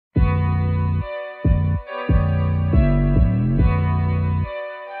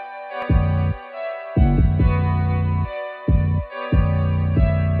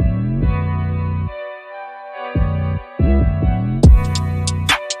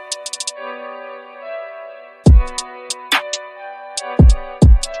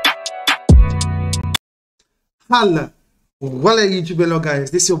Holla. Well, YouTube, hello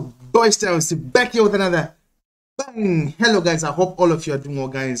guys, this is your boy Stylz back here with another bang. Hello guys, I hope all of you are doing well,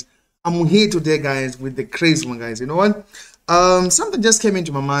 guys. I'm here today, guys, with the crazy one, guys. You know what? Something just came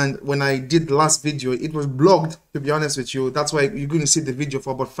into my mind when I did the last video. It was blocked, to be honest with you. That's why you're going to see the video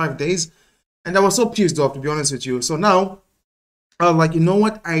for about 5 days, and I was so pissed off, to be honest with you. So now I was like, you know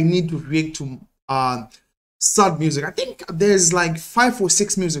what? I need to react to Saad music. I think there's like 5 or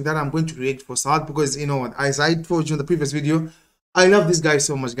 6 music that I'm going to react for Saad, because you know what, as I told you in the previous video, I love this guy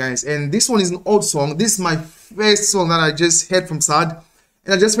so much, guys. And this one is an old song. This is my first song that I just heard from Saad,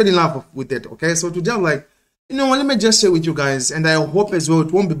 and I just fell in love with it. Okay, so today I'm like, you know what, let me just share with you guys, and I hope as well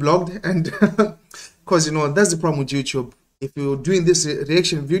it won't be blocked. And because you know, that's the problem with YouTube. If you're doing this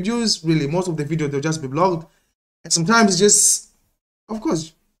reaction videos, really most of the videos they'll just be blocked, and sometimes just, of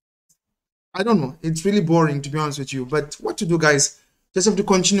course, I don't know, it's really boring, to be honest with you. But what to do, guys? Just have to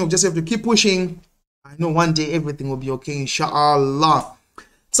continue, just have to keep pushing. I know one day everything will be okay, inshallah.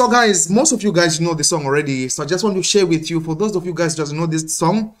 So guys, most of you guys know the song already, so I just want to share with you, for those of you guys who doesn't know this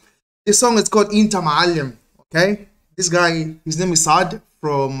song is called LM3ALLEM. Okay, this guy, his name is Saad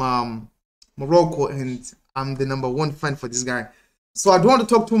from Morocco, and I'm the #1 fan for this guy. So I don't want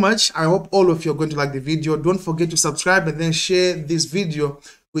to talk too much. I hope all of you are going to like the video. Don't forget to subscribe and then share this video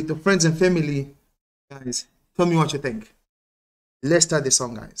with your friends and family. Guys, tell me what you think. Let's start the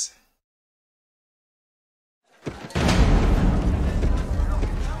song, guys.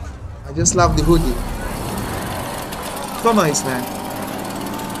 I just love the hoodie. So nice, man.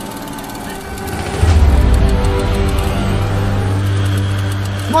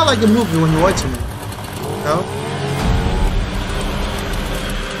 It's more like a movie when you're watching it, you know?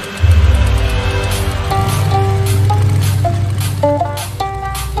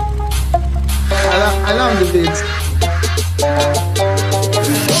 I love the beats.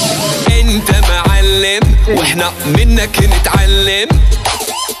 انت معلم واحنا منك نتعلم.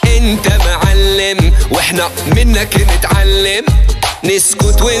 انت معلم واحنا منك نتعلم.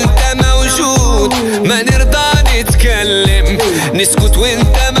 نسكت وانت موجود ما نرضى نتكلم. نسكت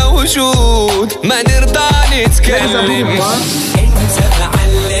وانت موجود ما نرضى نتكلم. انت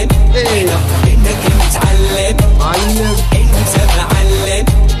معلم واحنا منك نتعلم. انت معلم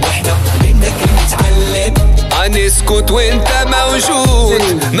واحنا منك نتعلم. نسكت وانت موجود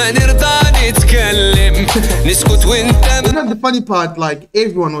ما نرضى نتكلم. نسكت وانت. You know the funny part, like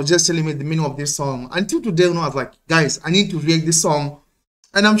everyone was just telling me the meaning of this song until today. You know, I was like, guys, I need to react this song,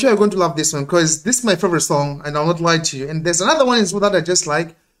 and I'm sure you're going to love this one because this is my favorite song, and I'll not lie to you. And there's another one as well that I just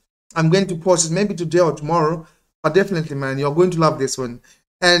like. I'm going to post it maybe today or tomorrow, but definitely, man, you're going to love this one.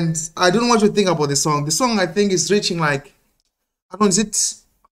 And I don't know what you think about the song. The song, I think, is reaching like, I don't know, is it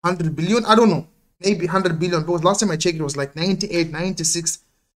 100 billion? I don't know, maybe 100 billion, because last time I checked it was like 98, 96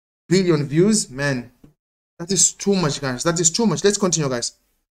 billion views. Man, that is too much, guys. That is too much. Let's continue, guys.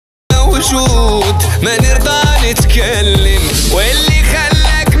 موجود ما نرضى نتكلم. واللي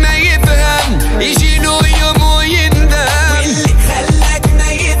خلاك ما يفهم يجي له يوم ويندم. واللي خلاك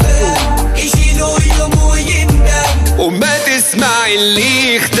ما يفهم يجي له يوم ويندم. وما تسمع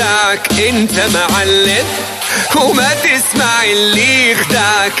اللي يخدعك انت معلم. وما تسمع اللي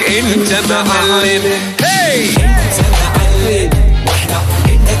يخدعك انت معلم. هي انت معلم واحنا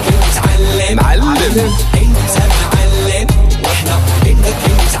منك نتعلم. معلم انت معلم واحنا منك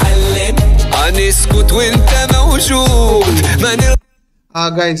نتعلم. نسكت وانت موجود ما نرضى.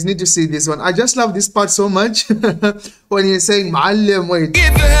 Guys, need to see this one. I just love this part so much. When he's saying معلم. Wait.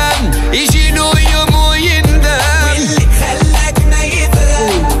 يفهم يجي له يوم ويندم. واللي خلاك ما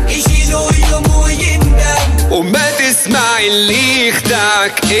يفهم يجي له يوم ويندم. وما تسمع اللي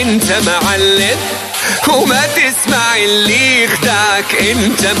يخدعك انت معلم. وما تسمع اللي يخدعك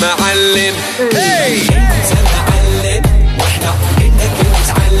انت معلم. هي انت معلم واحنا منك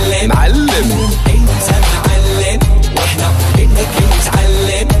نتعلم. معلم انت معلم واحنا منك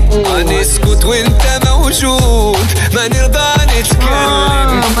نتعلم. نسكت وانت موجود ما نرضى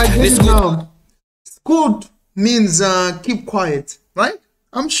نتكلم. نسكت. Scoot means keep quiet, right?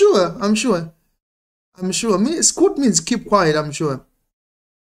 I'm sure. Scoot means keep quiet, I'm sure.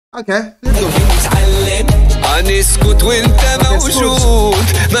 Okay, let's go. نسكت وانت موجود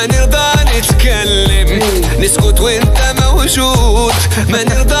ما نرضى نتكلم. نسكت وانت موجود ما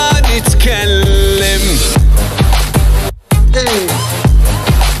نرضى نتكلم.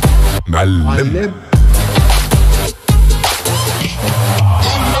 معلم.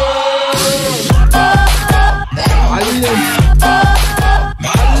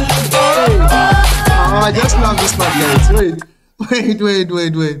 I just love this part, guys. Wait.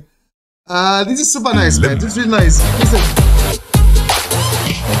 This is super nice, man. This is really nice. Listen.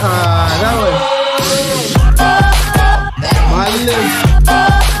 That one. معلم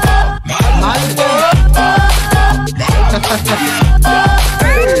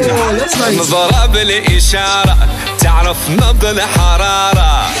نظرة بالإشارة تعرف نبض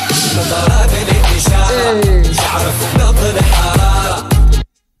الحرارة. نظرة بالإشارة تعرف نبض الحرارة.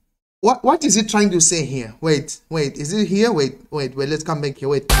 What is it trying to say here? Wait, is it here? Wait, let's come back here.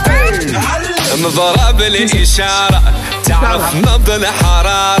 Wait. نظرة بالإشارة تعرف نبض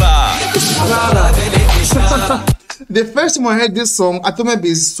الحرارة. The first time I heard this song, I thought maybe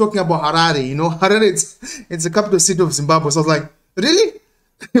it's talking about Harare. You know, Harare, it's the capital city of Zimbabwe. So I was like, really?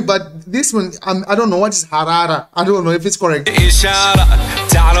 But this one, I don't know what is Harara. I don't know if it's correct. إشارة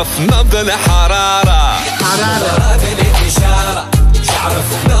تعرف نبض الحرارة. Harara.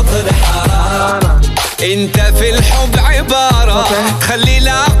 تعرف نبض الحرارة. انت في الحب عبارة خلي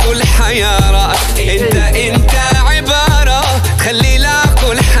العقل حيارة. انت عبارة خلي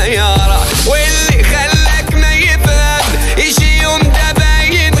العقل حيارة. واللي خلاك ما يفهم يجي يوم ده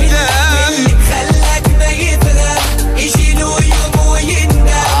بيندم. واللي خلاك ما يفهم يجي له يوم ويندم.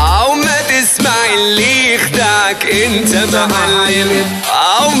 او ما تسمع اللي يخدعك انت معلم.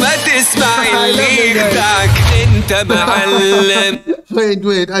 او ما تسمع اللي يخدعك انت معلم.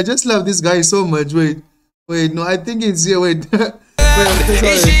 Wait, I just love this guy so much. Wait, no, I think it's here. Wait.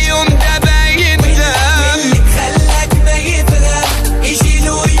 يجي يوم ده بيندم. خلاك ما يفهم يجي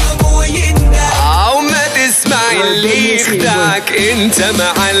له يوم ويندم. او ما تسمع اللي يخدعك انت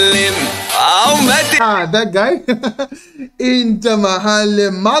معلم. او ما that guy. انت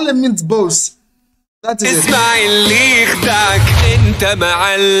معلم. معلم means boss. That is it. تسمع اللي يخدعك انت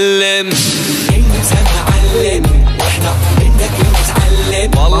معلم. انت معلم واحنا منك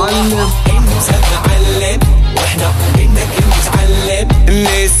نتعلم. والله انت معلم واحنا منك نتعلم.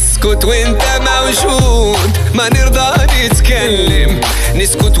 نسكت وانت موجود ما نرضى نتكلم.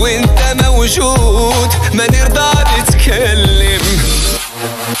 نسكت وانت موجود ما نرضى نتكلم.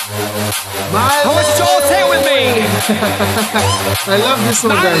 How much y'all take with me? I love this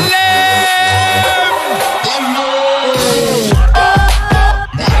song, guys.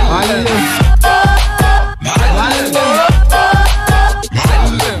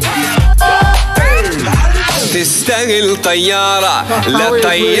 تستاهل طيارة لا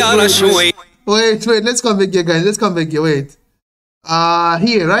طيارة شوي. Wait, let's come back here, guys. Let's come back here. Wait.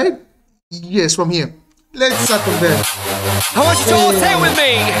 Here, right? Yes, from here. Let's start from there. How much y'all take with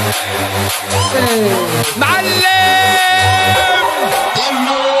me?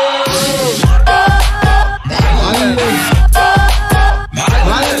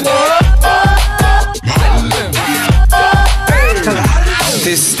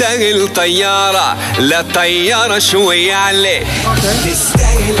 تستاهل طيارة لا طيارة شوي عليك.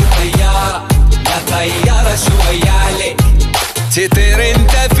 تستاهل طيارة لا طيارة شوي عليك. تطير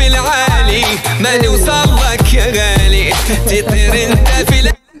انت في العالي ما نوصل لك يا غالي. تطير انت في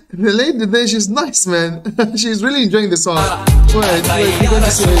العالي. The lady there, she's nice, man. She's really enjoying the song. Wait, you're going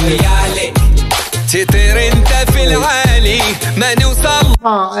to say تطير انت في العالي ما نوصل.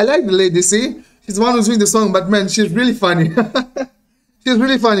 I like the lady, see? She's the one who's doing the song, but man, she's really funny. She's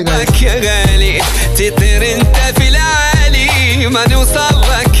really funny, guys. يا غالي تطير انت في العالي ما نوصل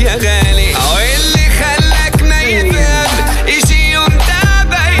لك يا غالي. او اللي خلاك ما يفهم يجي يوم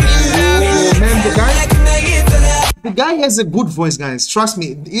تابعي. The guy has a good voice, guys. Trust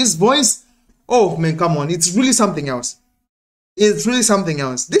me, his voice. Oh man, come on, it's really something else. It's really something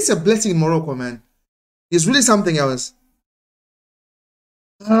else. This is a blessing in Morocco, man. It's really something else.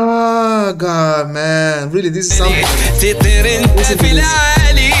 Oh God, man, really, this is something. تطير انت في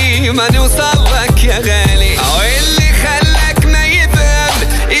العالي ما نوصل لك يا غالي. او اللي خلاك ما يفهم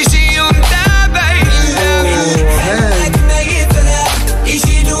يجي يوم تابعي. خلاك ما يفهم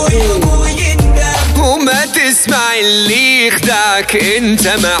يجي له يوم ويندم. وما تسمع اللي يخدعك انت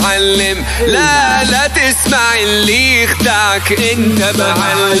معلم. لا تسمع اللي يخدعك انت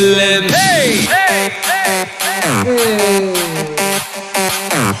معلم.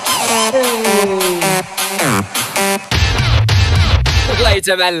 الله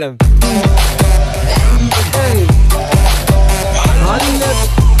يتمعلم.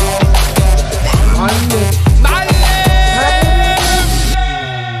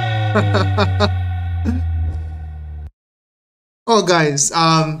 Oh guys,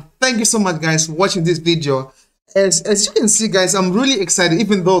 thank you so much guys for watching this video. As you can see guys, I'm really excited,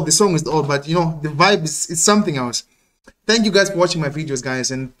 even though the song is old, but you know the vibe is something else. Thank you guys for watching my videos guys,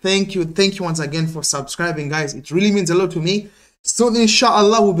 and thank you once again for subscribing guys. It really means a lot to me. Soon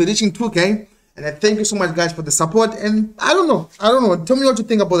inshallah we'll be reaching 2K, and I thank you so much guys for the support. And I don't know, tell me what you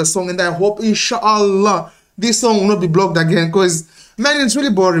think about the song, and I hope inshallah this song will not be blocked again, because man, it's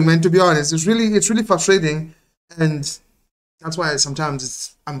really boring, man, to be honest. It's really frustrating, and That's why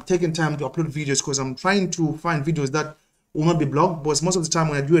sometimes I'm taking time to upload videos, because I'm trying to find videos that will not be blocked. But most of the time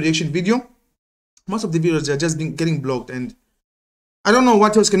when I do a reaction video, most of the videos are just getting blocked, and I don't know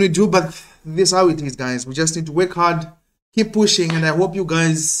what else can we do, but this is how it is, guys. We just need to work hard, keep pushing, and I hope you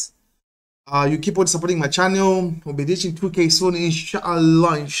guys you keep on supporting my channel. We'll be reaching 2K soon,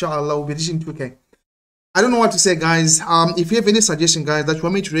 inshallah. We'll be reaching 2K. I don't know what to say, guys. If you have any suggestion, guys, that you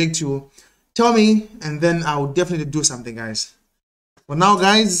want me to react to, tell me, and then I'll definitely do something, guys. For now,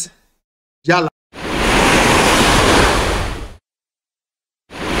 guys, yalla.